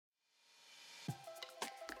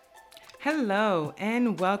Hello,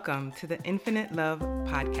 and welcome to the Infinite Love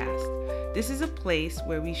Podcast. This is a place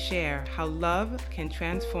where we share how love can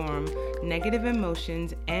transform negative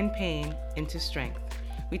emotions and pain into strength.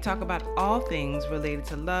 We talk about all things related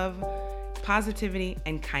to love, positivity,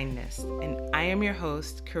 and kindness. And I am your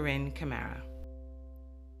host, Corinne Camara.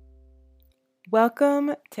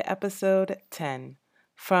 Welcome to episode 10,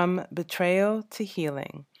 From Betrayal to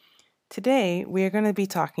Healing. Today, we are going to be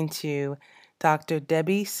talking to Dr.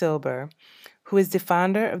 Debbie Silber, who is the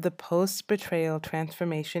founder of the Post-Betrayal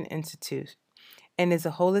Transformation Institute and is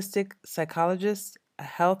a holistic psychologist, a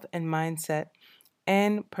health and mindset,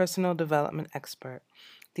 and personal development expert.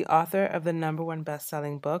 The author of the #1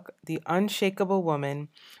 best-selling book, The Unshakable Woman: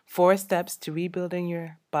 4 Steps to Rebuilding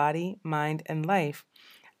Your Body, Mind, and Life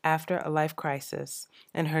After a Life Crisis,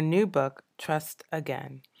 and her new book, Trust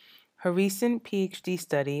Again. Her recent PhD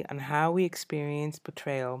study on how we experience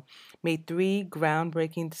betrayal made 3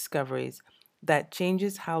 groundbreaking discoveries that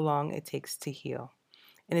changes how long it takes to heal.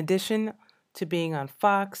 In addition to being on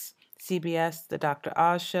Fox, CBS, The Dr.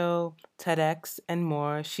 Oz Show, TEDx, and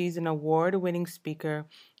more, she's an award-winning speaker,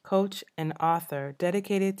 coach, and author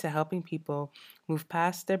dedicated to helping people move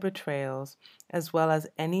past their betrayals as well as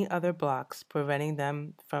any other blocks preventing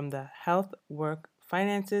them from the health, work,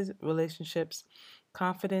 finances, relationships,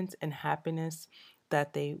 confidence, and happiness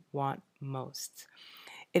that they want most.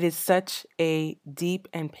 It is such a deep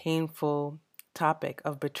and painful topic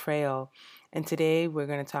of betrayal, and today we're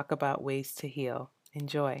going to talk about ways to heal.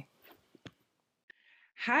 Enjoy.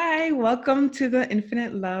 Hi, welcome to the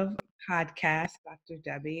Infinite Love Podcast, Dr.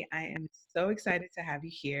 Debbie. I am so excited to have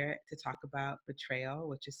you here to talk about betrayal,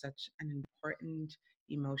 which is such an important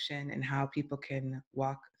emotion and how people can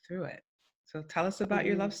walk through it. So tell us about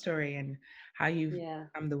your love story and how you've Yeah.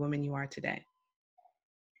 become the woman you are today.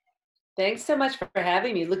 Thanks so much for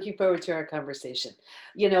having me. Looking forward to our conversation.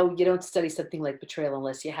 You don't study something like betrayal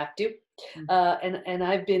unless you have to. Mm. And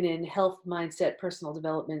I've been in health, mindset, personal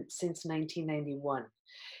development since 1991.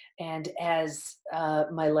 And as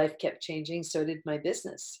my life kept changing, so did my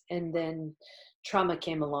business. And then trauma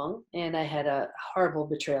came along, and I had a horrible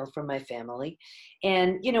betrayal from my family.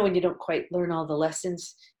 And when you don't quite learn all the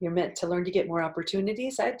lessons you're meant to learn to get more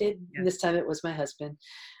opportunities, I did. And Yes. this time it was my husband.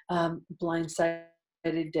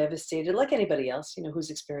 Blindsided, devastated, like anybody else, who's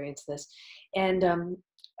experienced this. And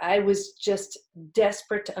I was just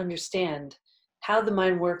desperate to understand how the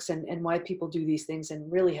mind works and why people do these things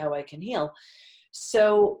and really how I can heal.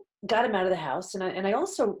 So got him out of the house. And I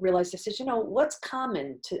also realized, I said, what's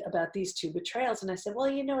common about these 2 betrayals? And I said, well,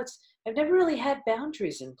 I've never really had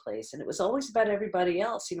boundaries in place. And it was always about everybody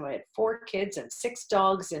else. I had 4 kids and 6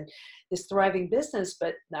 dogs and this thriving business,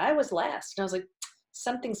 but I was last. And I was like,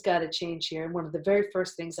 something's got to change here. And one of the very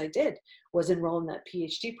first things I did was enroll in that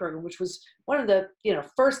PhD program, which was one of the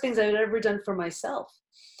first things I'd ever done for myself.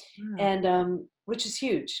 Wow. And which is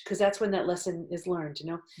huge because that's when that lesson is learned.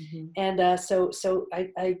 Mhm. And so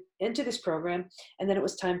I entered this program, and then it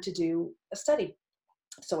was time to do a study.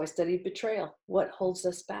 So I studied betrayal, what holds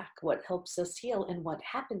us back, what helps us heal, and what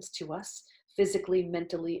happens to us physically,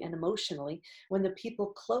 mentally, and emotionally when the people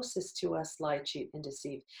closest to us lie, cheat, and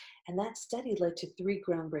deceive. And that study led to 3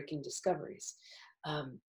 groundbreaking discoveries.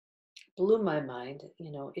 Um, Blew my mind.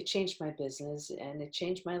 It changed my business and it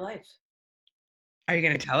changed my life. Are you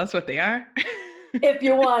going to tell us what they are? If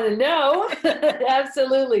you want to know.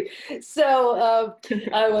 Absolutely. So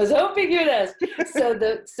I was hoping you'd ask. So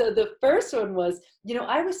the first one was,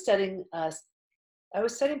 I was studying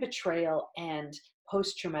betrayal and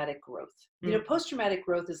post-traumatic growth. Mm. Post-traumatic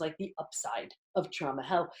growth is like the upside of trauma,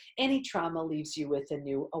 how any trauma leaves you with a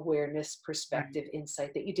new awareness, Right. perspective,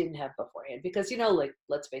 insight that you didn't have beforehand. Because, like,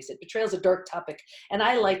 let's face it, betrayal is a dark topic, and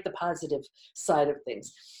I like the positive side of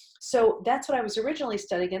things. So that's what I was originally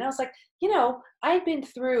studying. And I was like, I'd been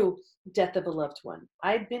through death of a loved one.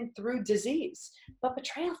 I'd been through disease, but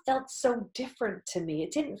betrayal felt so different to me.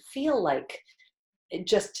 It didn't feel like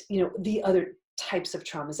just the other types of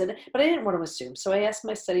traumas, but I didn't want to assume. So I asked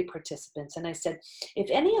my study participants, and I said, if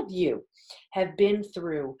any of you have been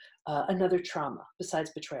through another trauma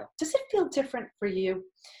besides betrayal, does it feel different for you?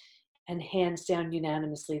 And hands down,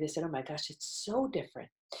 unanimously, they said, oh my gosh, it's so different.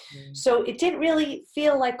 Mm. So it didn't really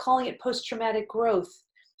feel like calling it post-traumatic growth.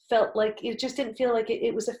 Felt like it just didn't feel like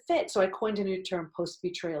it was a fit. So I coined a new term,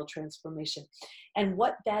 post-betrayal transformation. And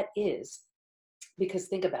what that is, because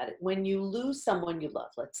think about it, when you lose someone you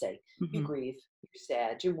love, let's say, you Mhm. grieve, you're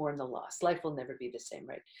sad, you mourn the loss. Life will never be the same,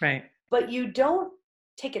 right? Right. But you don't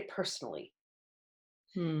take it personally.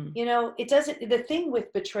 Mm. It doesn't, the thing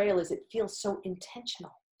with betrayal is it feels so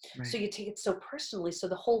intentional. So Right. you take it so personally. So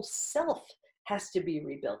the whole self has to be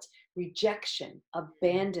rebuilt. Rejection,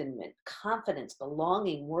 abandonment, confidence,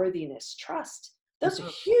 belonging, worthiness, trust. Those are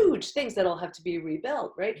huge things that all have to be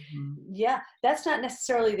rebuilt, right? Mhm. Yeah, that's not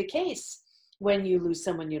necessarily the case when you lose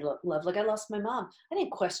someone you love. Like I lost my mom. I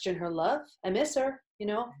didn't question her love. I miss her,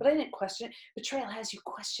 but I didn't question it. Betrayal has you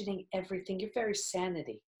questioning everything, your very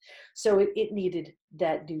sanity. So it needed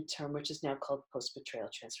that new term, which is now called post-betrayal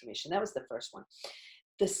transformation. That was the first one.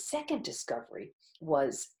 The second discovery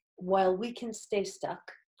was, while we can stay stuck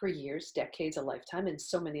for years, decades, a lifetime, and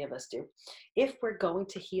so many of us do, if we're going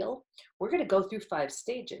to heal, we're going to go through 5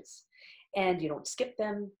 stages. And you don't skip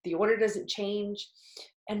them, the order doesn't change.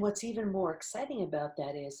 And what's even more exciting about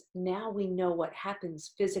that is now we know what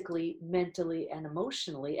happens physically, mentally, and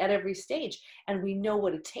emotionally at every stage. And we know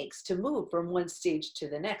what it takes to move from one stage to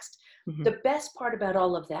the next. Mhm. The best part about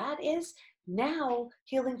all of that is now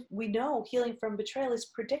healing, we know healing from betrayal is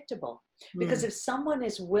predictable. Because Mm. if someone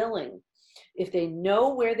is willing, if they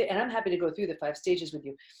know where they, and I'm happy to go through the 5 stages with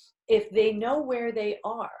you, if they know where they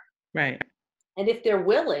are, Right. and if they're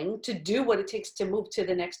willing to do what it takes to move to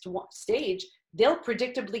the next stage, they'll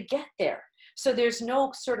predictably get there. So there's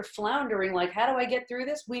no sort of floundering like, how do I get through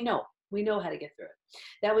this? We know how to get through it.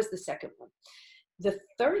 That was the second one. The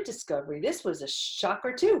third discovery, this was a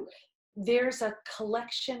shocker too. There's a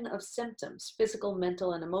collection of symptoms, physical,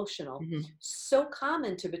 mental, and emotional, Mhm. so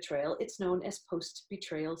common to betrayal, it's known as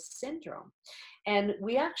post-betrayal syndrome. And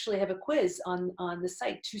we actually have a quiz on the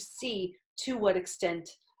site to see to what extent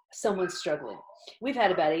someone's struggling. We've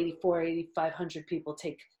had about 8,500 people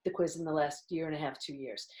take the quiz in the last year and a half, 2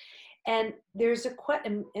 years. And there's a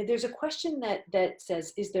question that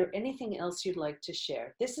says, is there anything else you'd like to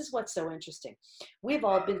share? This is what's so interesting. We've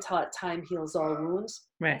all been taught time heals all wounds.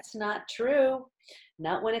 Right. That's not true.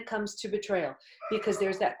 Not when it comes to betrayal, because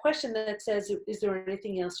there's that question that says, is there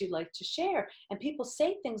anything else you'd like to share? And people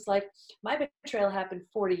say things like, my betrayal happened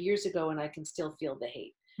 40 years ago and I can still feel the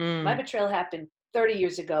hate. My Mm. betrayal happened 30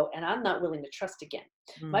 years ago and I'm not willing to trust again.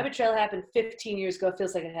 My Mm. betrayal happened 15 years ago. It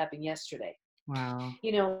feels like it happened yesterday. Wow.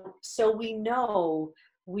 So we know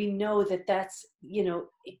that that's,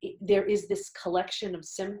 there is this collection of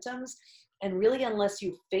symptoms, and really unless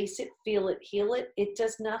you face it, feel it, heal it, it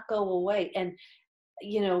does not go away. And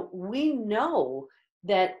we know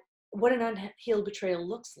that what an unhealed betrayal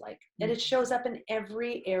looks like, and Mm. it shows up in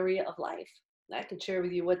every area of life. I can share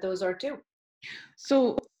with you what those are too.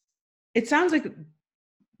 So it sounds like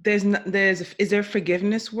is there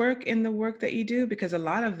forgiveness work in the work that you do? Because a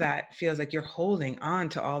lot of that feels like you're holding on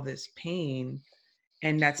to all this pain,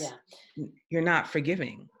 and Yeah. you're not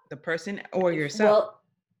forgiving the person or yourself. Well,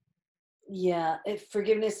 yeah,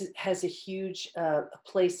 forgiveness has a huge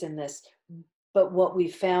place in this. But what we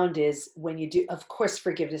found is when you do, of course,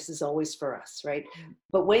 forgiveness is always for us, right? Mm.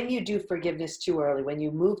 But when you do forgiveness too early, when you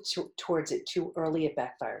move towards it too early, it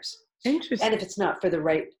backfires. And if Interesting. it's not for the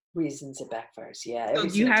right reasons, it backfires. Yeah, So every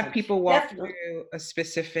do you single have time. people walk Definitely. through a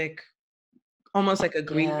specific, almost like a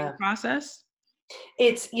grieving Yeah. process?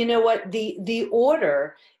 It's, you know what, the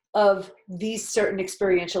order of these certain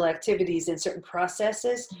experiential activities and certain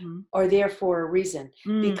processes Mhm. are there for a reason,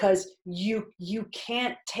 Mm. because you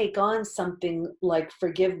can't take on something like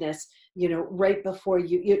forgiveness right before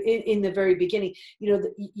in the very beginning.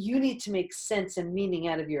 You need to make sense and meaning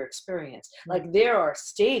out of your experience. Right. Like there are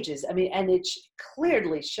stages, I mean, and it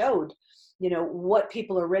clearly showed what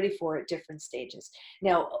people are ready for at different stages.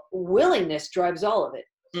 Now willingness drives all of it,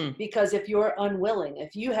 Mm. because if you're unwilling,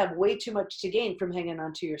 if you have way too much to gain from hanging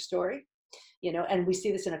on to your story, and we see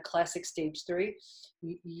this in a classic stage 3,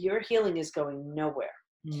 your healing is going nowhere.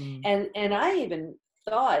 Mm. And I even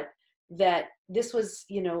thought that this was,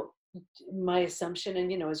 my assumption,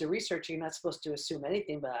 and as a researcher, you're not supposed to assume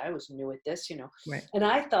anything, but I was new at this. Right. And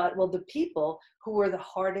I thought, well, the people who were the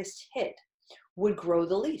hardest hit would grow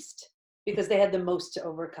the least because they had the most to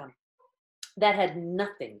overcome. That had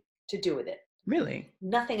nothing to do with it. Really?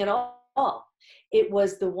 Nothing at all. It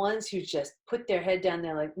was the ones who just put their head down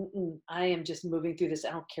there like, I am just moving through this.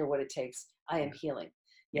 I don't care what it takes. I am Yeah. healing.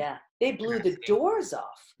 Yeah. Yeah. They blew the Interesting. doors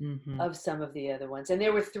off Mhm. of some of the other ones. And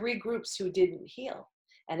there were 3 groups who didn't heal.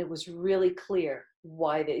 And it was really clear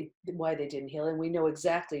why they didn't heal. And we know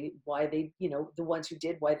exactly why the ones who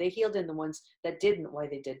did, why they healed, and the ones that didn't, why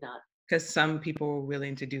they did not. 'Cause some people were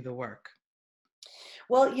willing to do the work.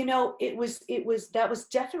 Well, that was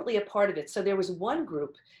definitely a part of it. So there was one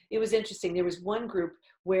group, it was interesting. There was one group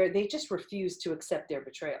where they just refused to accept their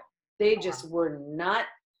betrayal. They Oh, just wow. were not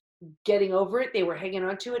getting over it. They were hanging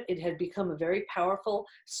on to it. It had become a very powerful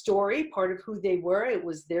story, part of who they were. It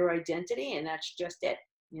was their identity, and that's just it,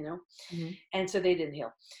 you know? Mhm. And so they didn't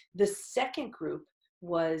heal. The second group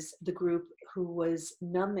was the group who was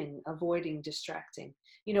numbing, avoiding, distracting.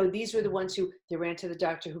 You know, these were the ones who they ran to the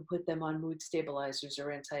doctor who put them on mood stabilizers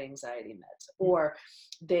or anti-anxiety meds, or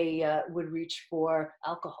they would reach for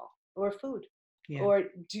alcohol or food Yeah. or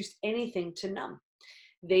just anything to numb.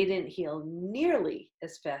 They didn't heal nearly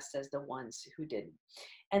as fast as the ones who didn't.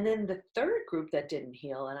 And then the third group that didn't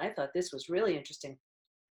heal, and I thought this was really interesting,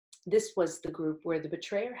 this was the group where the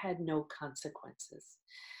betrayer had no consequences.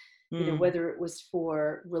 You know, Mm. whether it was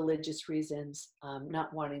for religious reasons,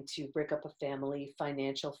 not wanting to break up a family,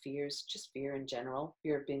 financial fears, just fear in general,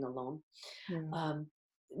 fear of being alone. Yeah. Um,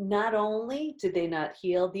 Not only did they not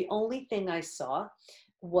heal, the only thing I saw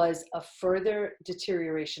was a further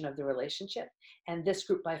deterioration of the relationship. And this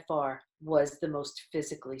group by far was the most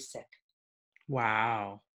physically sick.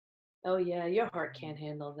 Wow. Oh yeah, your heart can't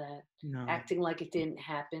handle that. No. Acting like it didn't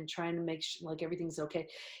happen, trying to make like everything's okay.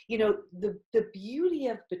 You know, the beauty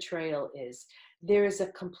of betrayal is there is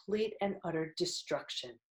a complete and utter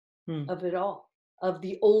destruction Mm. of it all, of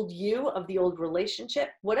the old you, of the old relationship,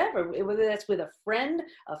 whatever, whether that's with a friend,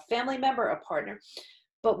 a family member, a partner.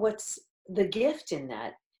 But what's the gift in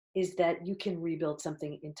that is that you can rebuild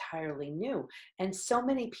something entirely new. And so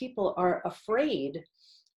many people are afraid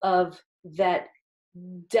of that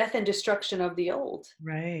death and destruction of the old.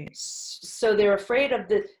 Right. So they're afraid of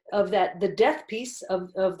the death piece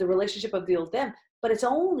of the relationship of the old them, but it's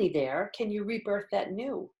only there can you rebirth that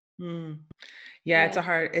new. Mm. Yeah,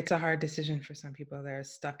 Yeah. it's a hard decision for some people that are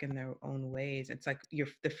stuck in their own ways. It's like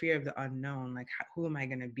the fear of the unknown, like who am I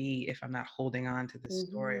going to be if I'm not holding on to this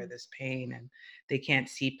story or Hmm. this pain, and they can't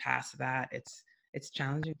see past that. It's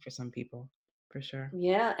challenging for some people, for sure.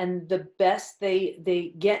 Yeah, and the best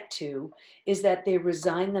they get to is that they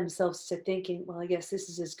resign themselves to thinking, well, I guess this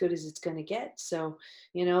is as good as it's going to get. So,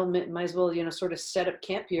 you know, might as well, you know, sort of set up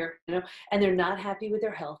camp here, you know. And they're not happy with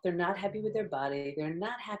their health, they're not happy with their body, they're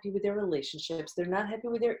not happy with their relationships, they're not happy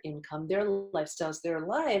with their income, their lifestyles, their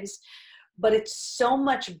lives. But it's so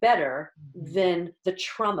much better Mhm. than the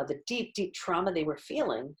trauma, the deep, deep trauma they were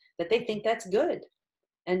feeling, that they think that's good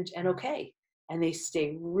and okay, and they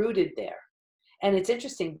stay rooted there. And it's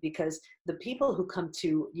interesting because the people who come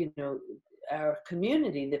to, you know, our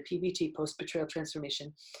community, the PBT, Post Betrayal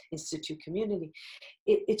Transformation Institute community,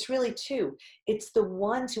 it's really two. It's the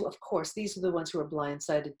ones who, of course, these are the ones who are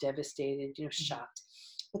blindsided, devastated, you know, shocked.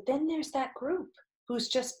 But then there's that group who's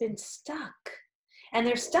just been stuck. And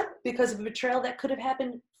they're stuck because of a betrayal that could have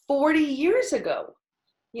happened 40 years ago,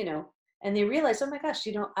 you know, and they realize, oh my gosh,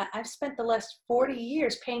 you know, I've spent the last 40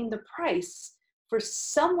 years paying the price for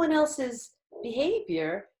someone else's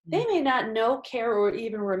behavior. Mm. They may not know, care, or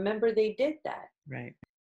even remember they did that. Right.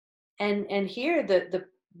 And here the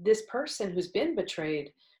this person who's been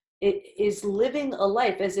betrayed, it is living a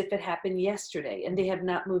life as if it happened yesterday, and they have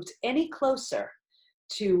not moved any closer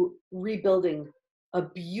to rebuilding a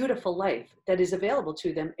beautiful life that is available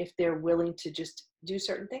to them if they're willing to just do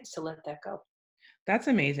certain things to let that go. That's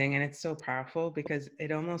amazing, and it's so powerful because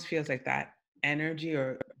it almost feels like that energy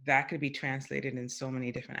or that could be translated in so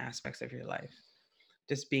many different aspects of your life.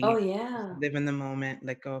 Just being Oh able to yeah. live in the moment,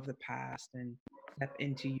 let go of the past, and step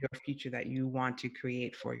into your future that you want to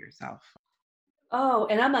create for yourself. Oh,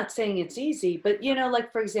 and I'm not saying it's easy, but you know,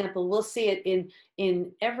 like for example, we'll see it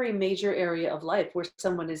in every major area of life where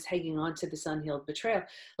someone is hanging on to this unhealed betrayal.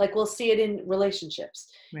 Like we'll see it in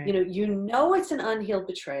relationships. Right. You know it's an unhealed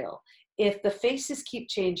betrayal if the faces keep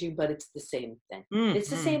changing, but it's the same thing. It's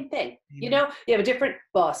the Mhm. same thing. You Amen. know, you have a different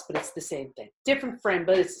boss, but it's the same thing. Different friend,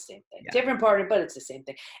 but it's the same thing. Yeah. Different partner, but it's the same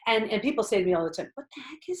thing. And people say to me all the time, "What the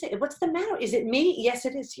heck is it? What's the matter? Is it me?" Yes,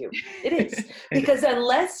 it is you. It is, It is. because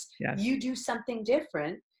unless Yes. you do something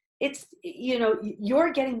different, it's, you know,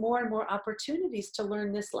 you're getting more and more opportunities to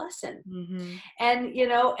learn this lesson. Mhm. And you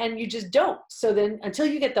know, and you just don't. So then until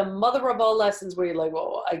you get the mother of all lessons where you're like,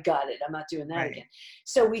 "Oh, I got it, I'm not doing that Right. again."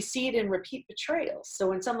 So we see it in repeat betrayals. So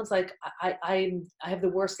when someone's like, I have the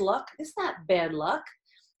worst luck," it's not bad luck,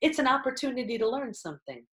 it's an opportunity to learn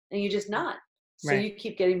something, and you're just not. So Right. you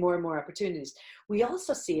keep getting more and more opportunities. We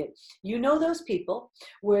also see it, you know, those people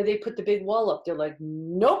where they put the big wall up, they're like,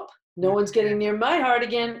 "Nope, no Not one's yet. getting near my heart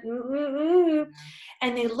again." Mm-mm-mm. Yeah.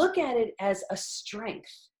 And they look at it as a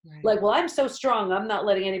strength. Right. Like, well, I'm so strong, I'm not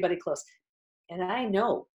letting anybody close. And I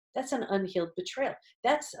know that's an unhealed betrayal.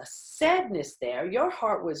 That's a sadness there. Your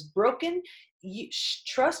heart was broken,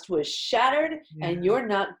 trust was shattered, Yeah. and you're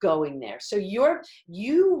not going there. So you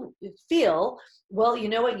feel, well, you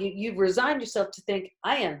know what? You've resigned yourself to think,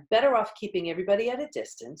 I am better off keeping everybody at a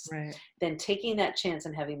distance Right. than taking that chance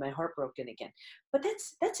and having my heart broken again. But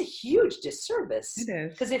that's a huge It disservice,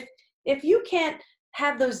 is. because if you can't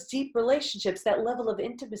have those deep relationships, that level of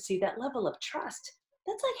intimacy, that level of trust,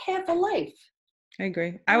 That's like half a life, I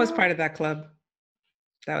agree. I you was know? part of that club.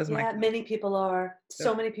 That was my Yeah, club. many people are. The,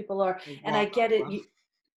 So many people are. the And I wall get it. club.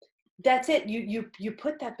 That's it. You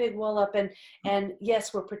put that big wall up, and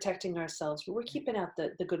yes, we're protecting ourselves, but we're keeping out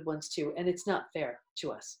the good ones too. And it's not fair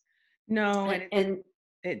to us. No, And, and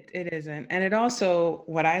it's and it isn't. And it also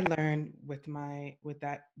what I learned with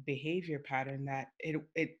that behavior pattern that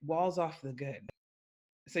it walls off the good.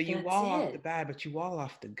 So you that's wall off the it. bad, but you wall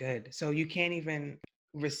off the good. So you can't even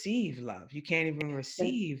receive love. You can't even That,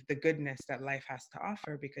 receive the goodness that life has to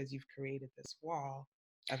offer because you've created this wall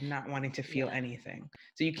of not wanting to feel yeah. anything.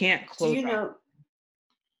 So you can't Do close you off. know?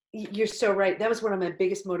 You're so right. That was one of my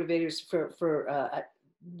biggest motivators for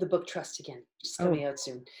the book Trust Again, which is Oh, coming out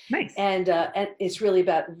soon, nice. and it's really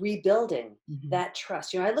about rebuilding Mhm. that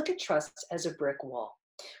trust. I look at trust as a brick wall,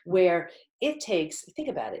 where it takes. Think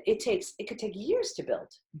about it. It could take years to build,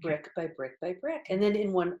 Okay. brick by brick by brick, and then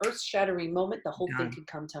in one earth-shattering moment, the whole thing Done. could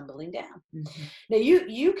come tumbling down. Mhm. Now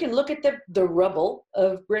you can look at the rubble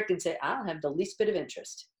of brick and say, I don't have the least bit of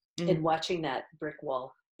interest in Mhm. watching that brick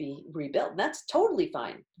wall be rebuilt. That's totally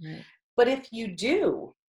fine. Right. But if you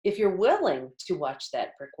do, if you're willing to watch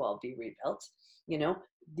that brick wall be rebuilt, you know,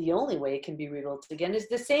 the only way it can be rebuilt again is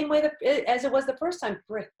the same way as it was the first time,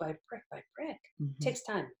 brick by brick by brick. It Mhm. takes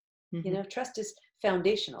time. Mhm. Trust is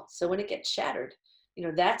foundational. So when it gets shattered,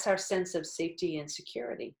 that's our sense of safety and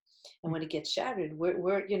security. And Mm. when it gets shattered,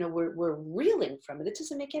 we're reeling from it. It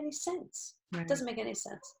doesn't make any sense. It Right. doesn't make any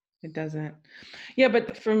sense. It doesn't. Yeah,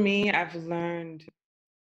 but for me, I've learned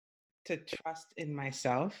to trust in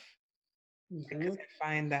myself because Hmm. I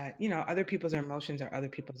find that, other people's emotions are other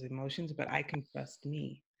people's emotions, but I can trust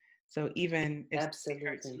me. So even if something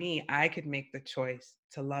hurts Absolutely. me, I could make the choice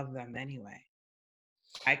to love them anyway.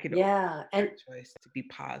 I could always Yeah. make And that choice to be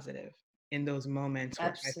positive in those moments where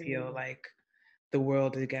I feel absolutely. like the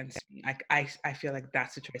world is against me. I feel like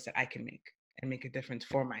that's the choice that I can make and make a difference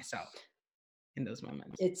for myself in those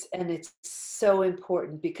moments. It's so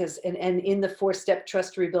important because and in the four-step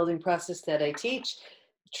trust rebuilding process that I teach,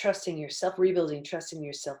 trusting yourself, rebuilding trust in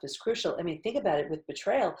yourself is crucial. I mean, think about it with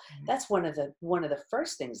betrayal. Mhm. That's one of the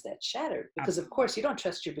first things that shattered because of Absolutely. course you don't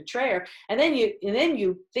trust your betrayer. And then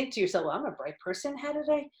you think to yourself, well, I'm a bright person. How did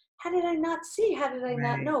I not see? How did I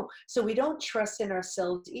not Right. know? So we don't trust in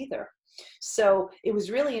ourselves either. So it was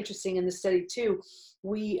really interesting in the study too.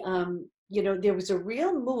 There was a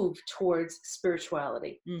real move towards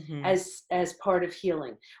spirituality Mhm. as part of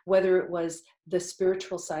healing, whether it was the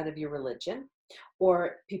spiritual side of your religion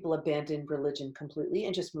or people abandoned religion completely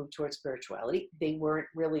and just moved towards spirituality. They weren't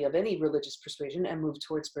really of any religious persuasion and moved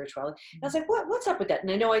towards spirituality. And I was Mhm. like, what's up with that?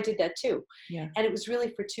 And I know I did that too. Yeah. And it was really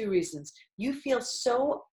for two reasons. You feel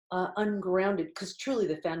so ungrounded because truly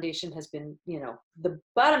the foundation has been, the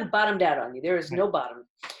bottomed out on you. There is Right. no bottom.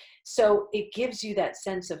 So it gives you that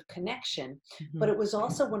sense of connection. But Mhm. it was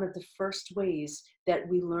also one of the first ways that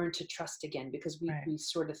we learn to trust again because we, Right. we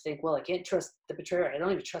sort of think, well, I can't trust the betrayer. I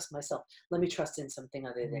don't even trust myself. Let me trust in something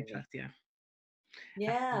other Let me than me. trust you.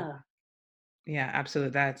 Yeah. Absolutely. Yeah,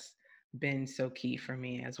 absolutely. That's been so key for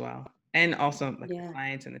me as well. And also like the Yeah.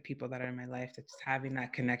 clients and the people that are in my life, that just having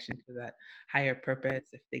that connection to that higher purpose,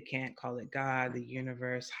 if they can't call it God, the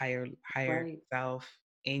universe, higher Right. self,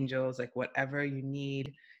 angels, like whatever you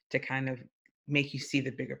need to kind of make you see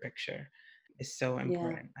the bigger picture is so Yeah.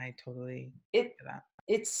 important. I totally It get that.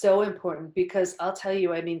 it's so important because I'll tell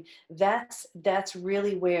you, I mean, that's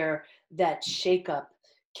really where that shakeup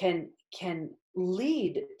can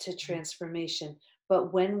lead to transformation.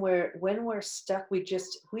 But when we're stuck, we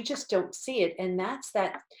just don't see it. And that's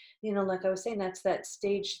that, like I was saying, that's that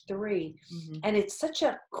stage three. Mhm. And it's such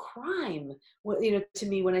a crime, to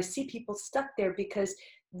me when I see people stuck there because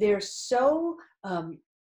they're so um,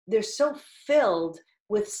 they're so filled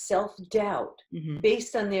with self-doubt Mhm.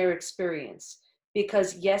 based on their experience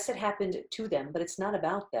because yes it happened to them but it's not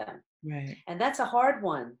about them, Right. and that's a hard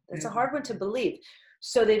one. That That's a is a hard one hard to one. believe.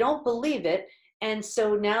 So they don't believe it, and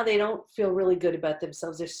so now they don't feel really good about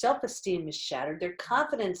themselves. Their self-esteem is shattered, their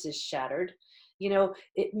confidence is shattered.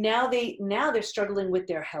 Now they're struggling with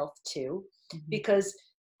their health too Mhm. because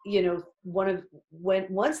one of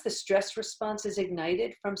when once the stress response is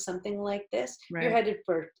ignited from something like this, you're Right. headed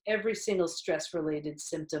for every single stress related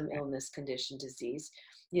symptom, Right. illness, condition, disease.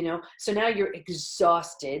 So now you're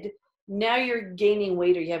exhausted, now you're gaining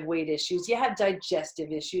weight or you have weight issues, you have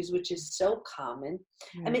digestive issues, which is so common.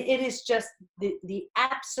 I Right. mean, it is just the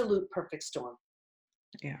absolute perfect storm.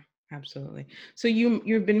 Yeah, absolutely. So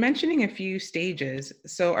you've been mentioning a few stages.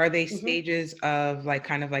 So are they Hmm. stages of like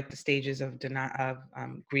kind of like the stages of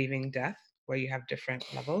grieving death, where you have different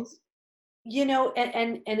levels?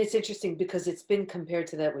 And it's interesting because it's been compared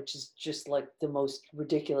to that, which is just like the most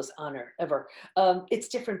ridiculous honor ever. It's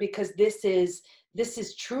different because this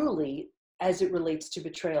is truly as it relates to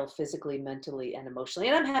betrayal, physically, mentally, and emotionally.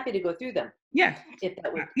 And I'm happy to go through them Yeah. if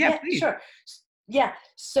that would. Yeah, Yeah, please. sure. Yeah.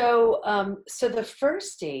 So the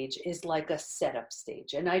first stage is like a setup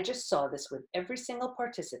stage, and I just saw this with every single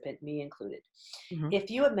participant, me included. Hmm. If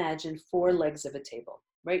you imagine four legs of a table,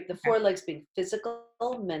 right? The Okay. four legs being physical,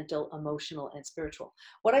 mental, emotional, and spiritual.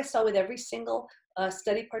 What I saw with every single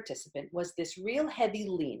study participant was this real heavy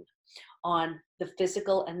lean on the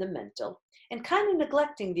physical and the mental, and kind of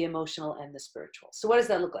neglecting the emotional and the spiritual. So what does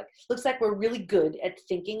that look like? Looks like we're really good at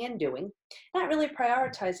thinking and doing, not really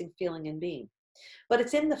prioritizing feeling and being. But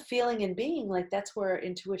it's in the feeling and being, like that's where our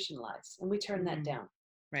intuition lies, and we turn that Mm, down.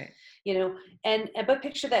 right. you know but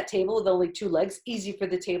picture that table with only two legs, easy for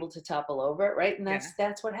the table to topple over, right? And Yeah.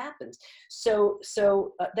 that's what happens. So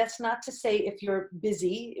that's not to say if you're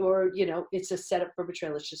busy, or it's a setup for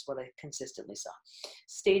betrayal. It's just what I consistently saw.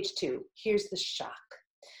 Stage two, here's the shock.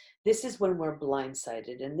 This is when we're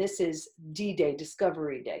blindsided, and this is D-Day,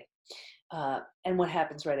 Discovery Day. And what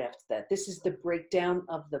happens right after that? This is the breakdown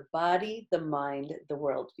of the body, the mind, the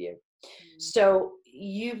worldview. So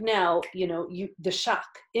you've now, the shock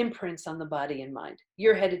imprints on the body and mind.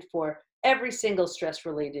 You're headed for every single stress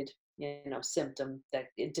related, symptom, that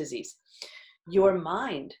disease. Your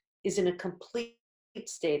mind is in a complete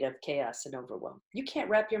state of chaos and overwhelm. You can't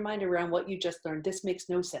wrap your mind around what you just learned. This makes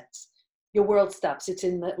no sense. Your world stops. It's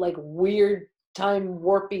in that like weird time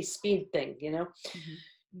warpy speed thing. Hmm.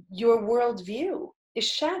 Your worldview is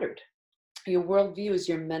shattered. Your worldview is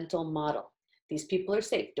your mental model. These people are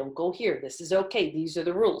safe. Don't go here. This is okay. These are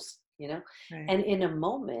the rules. Right. And in a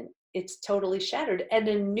moment, it's totally shattered, and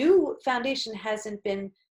a new foundation hasn't been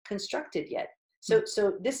constructed yet. Mm,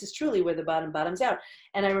 So this is truly where the bottom bottoms out.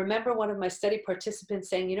 And I remember one of my study participants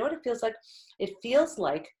saying, you know what it feels like? It feels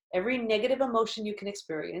like every negative emotion you can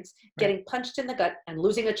experience, right. getting punched in the gut and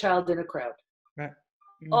losing a child in a crowd, Right.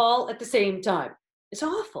 Mm, all at the same time. It's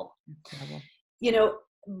awful. terrible. You know,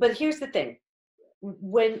 but here's the thing.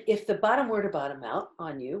 If the bottom were to bottom out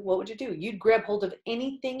on you, what would you do? You'd grab hold of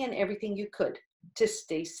anything and everything you could to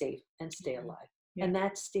stay safe and stay Mhm. alive. Yeah. And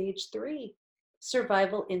that's stage three.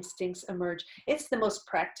 Survival instincts emerge. It's the most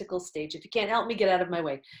practical stage. If you can't help me, get out of my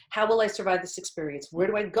way. How will I survive this experience? Where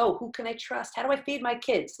do I go? Who can I trust? How do I feed my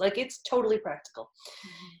kids? Like, it's totally practical.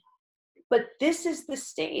 Mhm. But this is the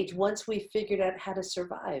stage. Once we figured out how to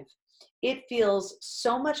survive, it feels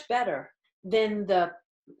so much better than the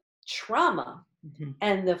trauma Mhm.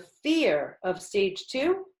 and the fear of stage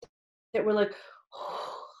two, that we're like,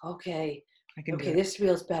 oh, okay, I can do okay, it. this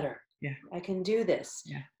feels better. Yeah. I can do this.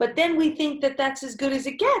 Yeah. But then we think that that's as good as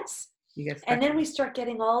it gets. You get stuck And then in we it. start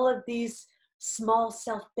getting all of these small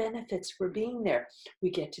self benefits for being there. We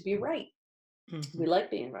get to be right. We Mhm. like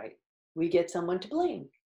being right. We get someone to blame.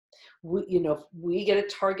 We get a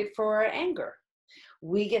target for our anger.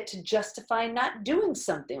 We get to justify not doing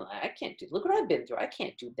something. Like, I can't do, look what I've been through. I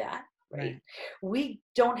can't do that. Right. Right. We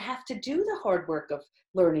don't have to do the hard work of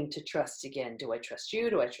learning to trust again. Do I trust you?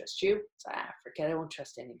 Do I trust you? Forget, I won't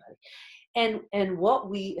trust anybody. And what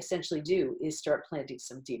we essentially do is start planting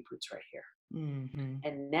some deep roots right here. Mhm.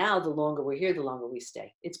 And now the longer we're here, the longer we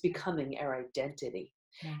stay. It's becoming our identity.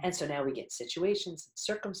 Right. And so now we get situations and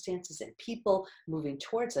circumstances and people moving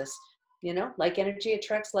towards us, like energy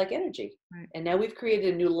attracts like energy. Right. And now we've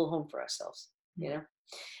created a new little home for ourselves, you Mm. know.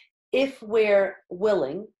 If we're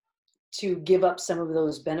willing to give up some of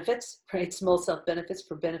those benefits, right? Small self benefits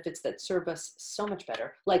for benefits that serve us so much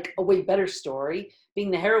better, like a way better story,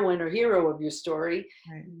 being the heroine or hero of your story,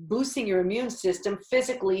 Right. boosting your immune system,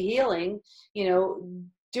 physically healing,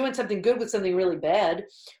 doing something good with something really bad,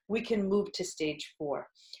 we can move to stage four.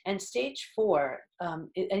 And stage four, and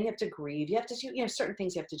you have to grieve, you have to do, certain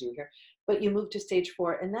things you have to do here, but you move to stage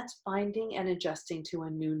four, and that's finding and adjusting to a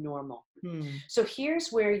new normal. Mm. So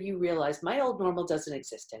here's where you realize my old normal doesn't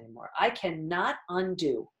exist anymore. I cannot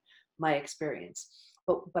undo my experience,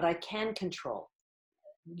 but I can control,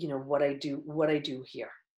 what I do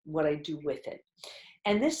here, what I do with it.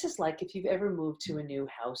 And this is like if you've ever moved to a new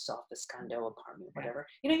house, office, condo, apartment, Yeah. whatever.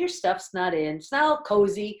 Your stuff's not in, it's not all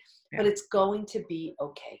cozy, but Yeah. it's going to be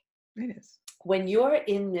okay. It is. When you're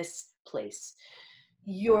in this place,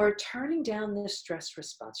 you're turning down the stress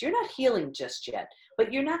response. You're not healing just yet,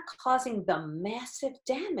 but you're not causing the massive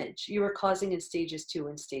damage you were causing in stages 2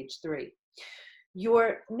 and stage 3.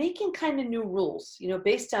 You're making kind of new rules,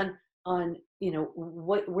 based on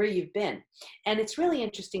where you've been. And it's really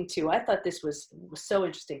interesting too. I thought this was so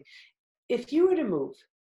interesting. If you were to move,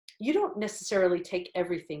 you don't necessarily take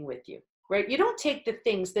everything with you, right? You don't take the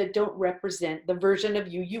things that don't represent the version of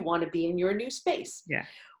you want to be in your new space. Yeah.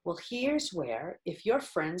 Well, here's where, if your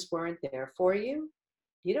friends weren't there for you,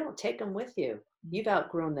 you don't take them with you. You've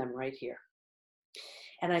outgrown them right here.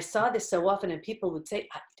 And I saw this so often, and people would say,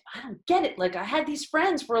 I don't get it. Like, I had these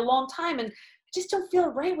friends for a long time and I just don't feel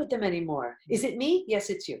right with them anymore. Is it me? Yes,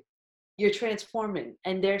 it's you. You're transforming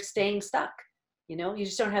and they're staying stuck. You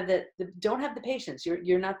just don't have don't have the patience.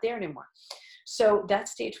 You're not there anymore. So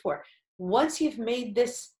that's stage 4. Once you've made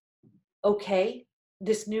this okay,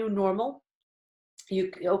 this new normal, you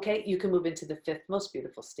can move into the 5th most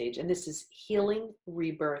beautiful stage, and this is healing,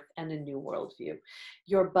 rebirth, and a new worldview.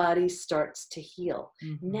 Your body starts to heal.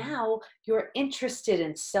 Now you're interested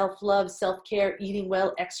in self-love, self-care, eating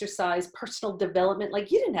well, exercise, personal development.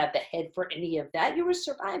 Like, you didn't have the head for any of that. You were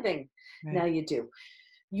surviving. Right. Now you do.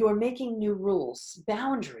 You're making new rules,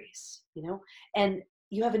 boundaries, and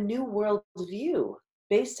you have a new worldview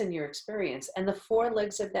based on your experience. And the 4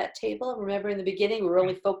 legs of that table, remember in the beginning, we were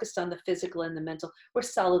only focused on the physical and the mental. We're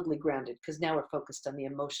solidly grounded because now we're focused on the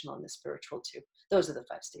emotional and the spiritual too. Those are the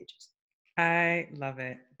 5 stages. I love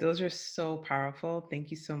it. Those are so powerful.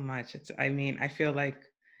 Thank you so much. I mean, I feel like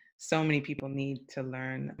so many people need to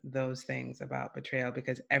learn those things about betrayal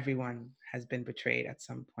because everyone has been betrayed at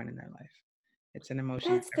some point in their life. It's an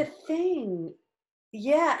emotion That's the thing.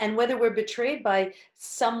 Yeah, and whether we're betrayed by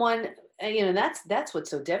someone, that's what's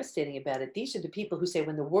so devastating about it. These are the people who say,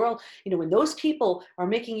 when the world, when those people are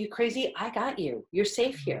making you crazy, I got you. You're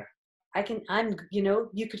safe Mhm. here.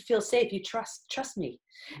 You could feel safe. You trust me.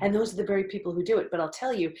 And those are the very people who do it. But I'll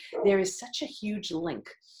tell you, there is such a huge link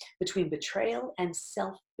between betrayal and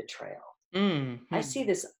self-betrayal. I Mhm. see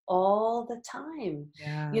this all the time.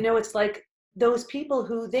 Yeah. It's like those people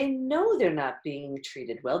who they know they're not being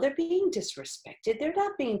treated well, they're being disrespected, they're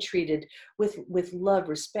not being treated with love,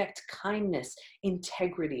 respect, kindness,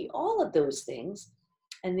 integrity, all of those things,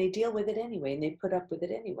 and they deal with it anyway and they put up with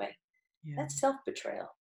it anyway. Yeah. That's self-betrayal.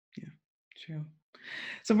 Yeah. True.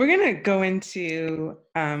 So we're gonna go into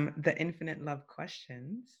the infinite love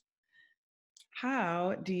questions.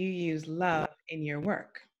 How do you use love in your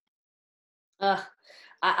work? uh,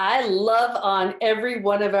 I love on every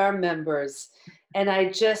one of our members, and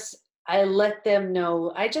I just let them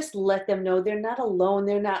know they're not alone,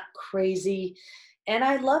 they're not crazy, and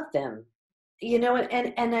I love them.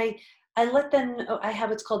 And I let them know. I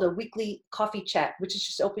have what's called a weekly coffee chat, which is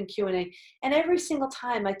just open Q&A. And every single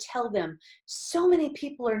time I tell them, so many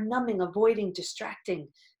people are numbing, avoiding, distracting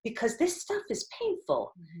because this stuff is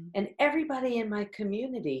painful. Mhm. And everybody in my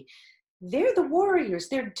community, they're the warriors.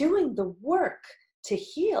 They're doing the work to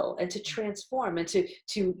heal and to transform and to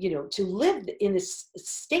live in this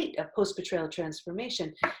state of post-betrayal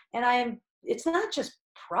transformation. And it's not just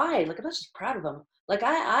pride. Like, I'm not just proud of them. Like,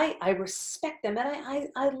 I respect them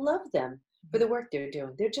and I love them for the work they're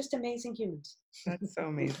doing. They're just amazing humans. That's so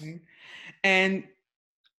amazing. And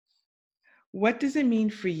what does it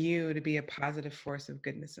mean for you to be a positive force of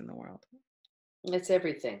goodness in the world? It's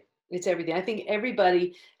everything. It's everything. I think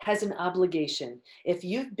everybody has an obligation. If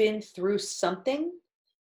you've been through something,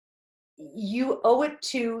 you owe it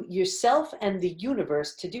to yourself and the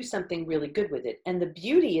universe to do something really good with it. And the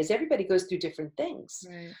beauty is everybody goes through different things.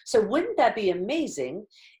 Right. So wouldn't that be amazing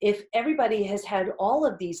if everybody has had all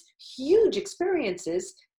of these huge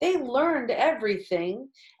experiences, they learned everything,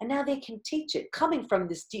 and now they can teach it coming from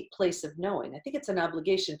this deep place of knowing. I think it's an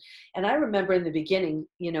obligation. And I remember in the beginning,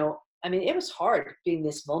 I mean, it was hard being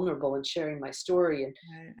this vulnerable and sharing my story. And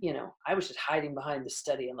Right. I was just hiding behind the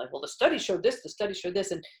study. I'm like, well, the study showed this, the study showed this.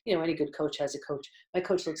 And, any good coach has a coach. My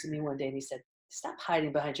coach looks at me one day and he said, stop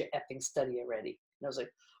hiding behind your effing study already. And I was like,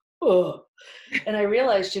 oh. And I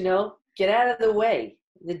realized, get out of the way.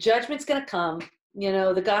 The judgment's going to come,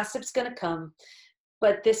 the gossip's going to come.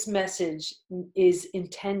 But this message is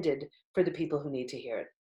intended for the people who need to hear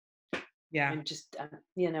it. Yeah. And just,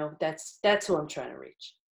 that's who I'm trying to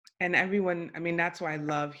reach. And everyone, I mean, that's why I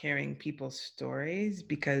love hearing people's stories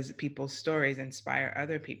because people's stories inspire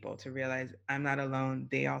other people to realize I'm not alone.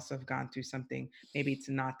 They also have gone through something. Maybe it's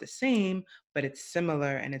not the same, but it's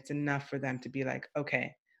similar. And it's enough for them to be like,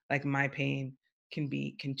 okay, like my pain can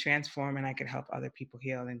transform and I can help other people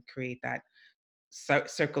heal and create that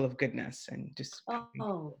circle of goodness and just helping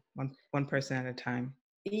Oh, people one person at a time.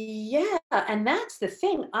 yeah, and that's the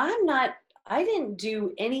thing. I didn't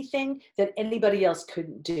do anything that anybody else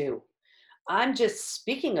couldn't do. I'm just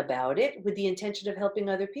speaking about it with the intention of helping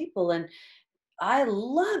other people. And I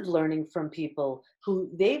love learning from people who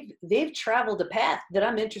they've traveled a path that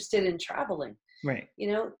I'm interested in traveling. Right.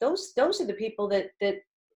 Those are the people that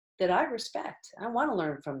I respect. I want to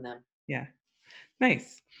learn from them. Yeah.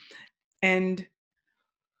 Nice. And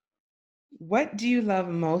What do you love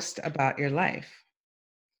most about your life?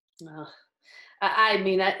 Uh,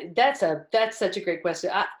 that's such a great question.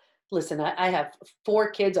 Listen, I have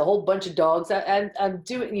 4 kids, a whole bunch of dogs. I'm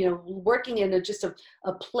doing, working in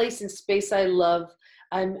a place and space I love.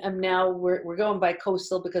 I'm now we're going by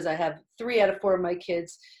coastal because I have 3 out of 4 of my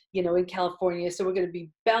kids, in California. So we're going to be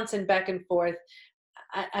bouncing back and forth.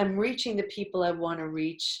 I'm reaching the people I want to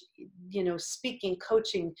reach. Speaking,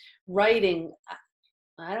 coaching, writing.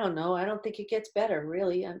 I don't know. I don't think it gets better.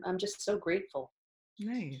 Really, I'm just so grateful.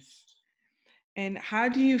 Nice. And how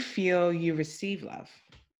do you feel you receive love?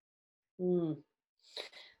 Mm.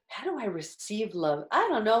 How do I receive love? I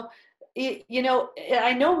don't know.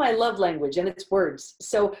 I know my love language, and it's words.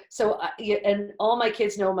 Yeah, and all my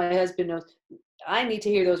kids know, my husband knows. I need to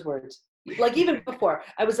hear those words. Like even before,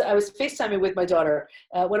 I was FaceTiming with my daughter,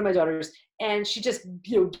 one of my daughters, and she just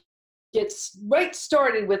gets right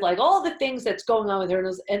started with like all the things that's going on with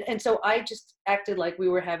her, and so I just acted like we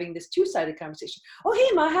were having this two-sided conversation. Oh,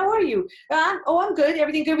 hey Ma, how are you? I'm good.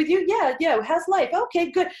 Everything good with you? Yeah. How's life?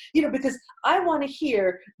 Okay, good. Because I want to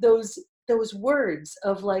hear those words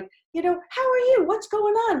of like, how are you? What's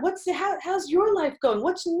going on? How's your life going?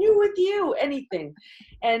 What's new with you? Anything.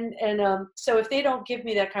 And so if they don't give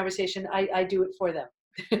me that conversation, I do it for them.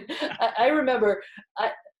 I remember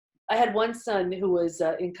I had one son who was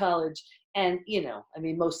in college, and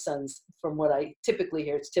most sons, from what I typically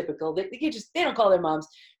hear, it's typical. They don't call their moms.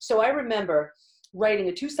 So I remember writing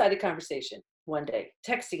a two-sided conversation one day,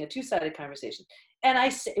 texting a two-sided conversation, and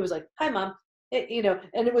it was like, "Hi, Mom,"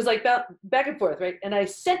 and it was like back and forth, right? And I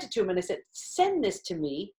sent it to him, and I said, "Send this to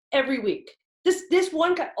me every week. This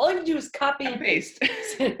one guy, all you have to do is copy and paste."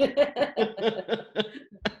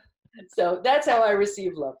 So that's how I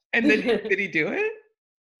receive love. And then did he do it?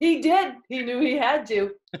 He did. He knew he had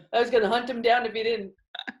to. I was going to hunt him down if he didn't.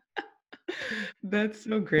 That's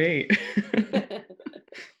so great.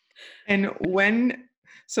 And when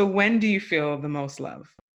do you feel the most love?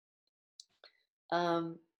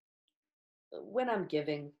 um, when I'm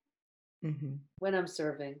giving, Mhm. when I'm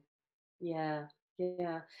serving, yeah,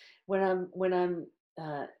 yeah. When I'm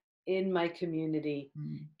uh, in my community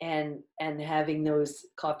Mm. and having those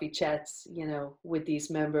coffee chats, with these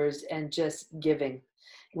members and just giving.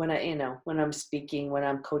 When I'm speaking, when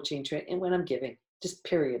I'm coaching, and when I'm giving, just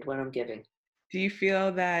period. When I'm giving. Do you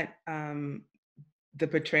feel that, the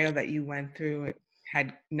betrayal that you went through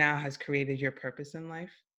has created your purpose in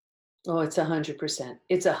life? Oh, it's 100%.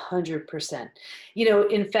 It's 100%.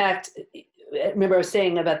 In fact, remember I was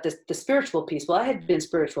saying about the spiritual piece. Well, I had been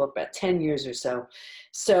spiritual for about 10 years or so.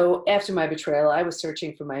 So after my betrayal, I was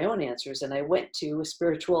searching for my own answers, and I went to a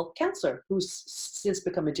spiritual counselor who's since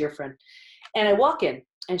become a dear friend. And I walk in,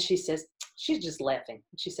 and she's just laughing.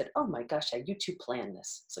 She said, "Oh my gosh, you two planned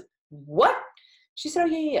this." It's like, "What?" She said,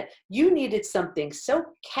 "Oh, yeah. You needed something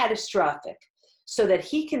so catastrophic so that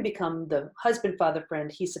he can become the husband, father,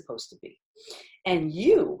 friend he's supposed to be. And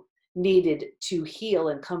you needed to heal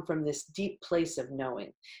and come from this deep place of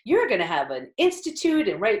knowing. You're going to have an institute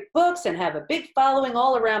and write books and have a big following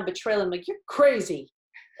all around betrayal." I'm like, "You're crazy."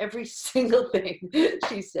 Every single thing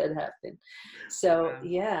she said happened. So Wow,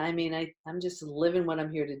 yeah, I'm just living what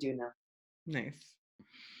I'm here to do now. nice.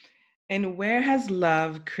 And where has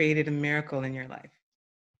love created a miracle in your life?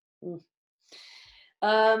 Mm.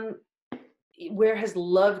 Um, where has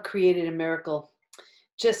love created a miracle?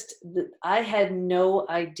 I had no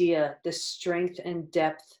idea the strength and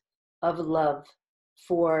depth of love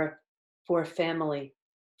for family,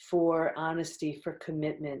 for honesty, for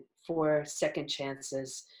commitment, for second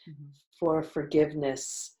chances, Mhm. for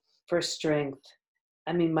forgiveness, for strength.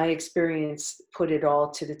 My experience put it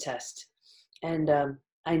all to the test, and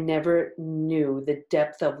I never knew the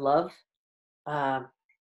depth of love uh,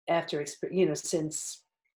 since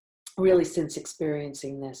since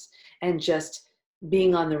experiencing this and just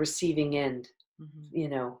being on the receiving end,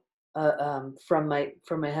 Mhm. from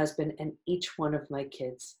my husband and each one of my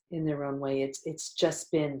kids in their own way. It's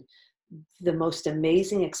just been the most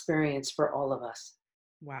amazing experience for all of us.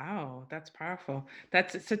 Wow, that's powerful.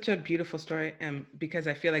 That's such a beautiful story, because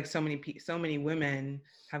I feel like so many women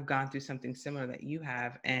have gone through something similar that you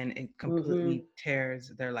have, and it Hmm. completely tears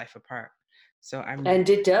their life apart. So I'm And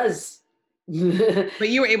it does. But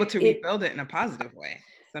you were able to it rebuild it in a positive way.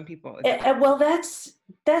 Some people it doesn't. well, that's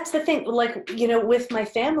the thing. Like, with my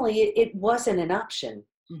family, it wasn't an option.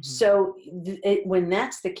 Mhm. So when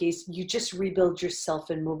that's the case, you just rebuild yourself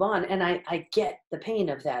and move on. And I get the pain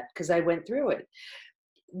of that because I went through it.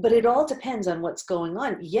 But it all depends on what's going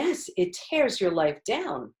on. Yes, it tears your life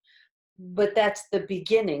down, but that's the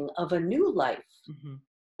beginning of a new life. Mhm.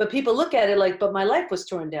 But people look at it like, "But my life was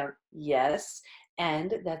torn down." Yes.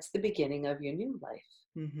 And that's the beginning of your new life.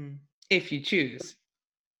 Mm-hmm. If you choose.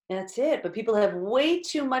 That's it. But people have way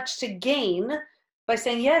too much to gain by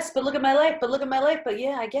saying, yes, but look at my life, but look at my life. But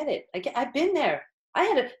yeah, I get it. I've been there. I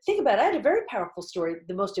had to think about it. I had a very powerful story.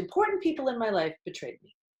 The most important people in my life betrayed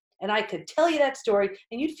me. And I could tell you that story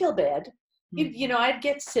and you'd feel bad. I'd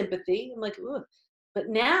get sympathy. I'm like, ugh. But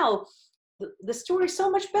now the story's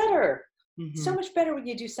so much better. So Mm-hmm. much better when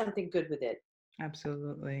you do something good with it.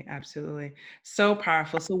 Absolutely. Absolutely. So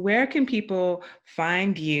powerful. So where can people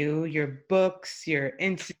find you, your books, your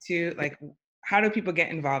institute? Like, how do people get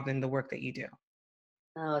involved in the work that you do?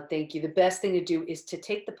 Oh, thank you. The best thing to do is to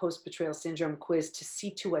take the post-betrayal syndrome quiz to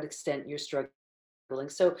see to what extent you're struggling.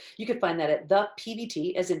 So you can find that at the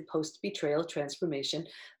PBT, as in post-betrayal transformation,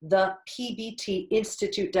 the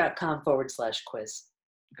pbtinstitute.com/quiz.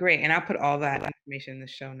 Great. And I'll put all that information in the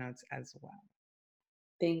show notes as well.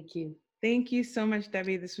 Thank you. Thank you so much,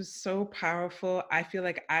 Debbie. This was so powerful. I feel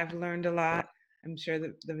like I've learned a lot. I'm sure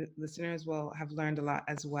that the listeners will have learned a lot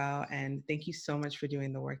as well. And thank you so much for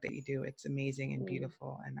doing the work that you do. It's amazing and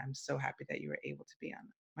beautiful. And I'm so happy that you were able to be on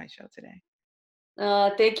my show today.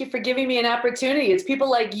 Thank you for giving me an opportunity. It's people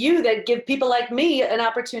like you that give people like me an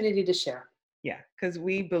opportunity to share. Yeah, because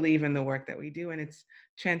we believe in the work that we do, and it's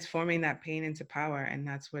transforming that pain into power. And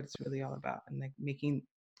that's what it's really all about. And like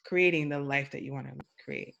creating the life that you want to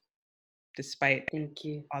create, despite Thank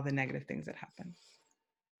you. all the negative things that happen.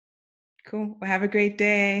 Cool. Well, have a great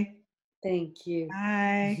day. Thank you.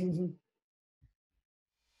 Bye.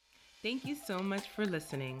 Thank you so much for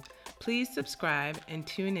listening. Please subscribe and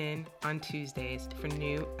tune in on Tuesdays for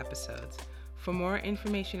new episodes. For more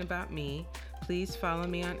information about me, please follow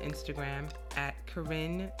me on Instagram at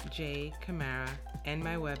Corinne J. Camara and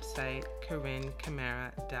my website,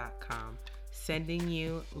 CorinneCamara.com. Sending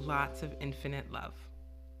you lots of infinite love.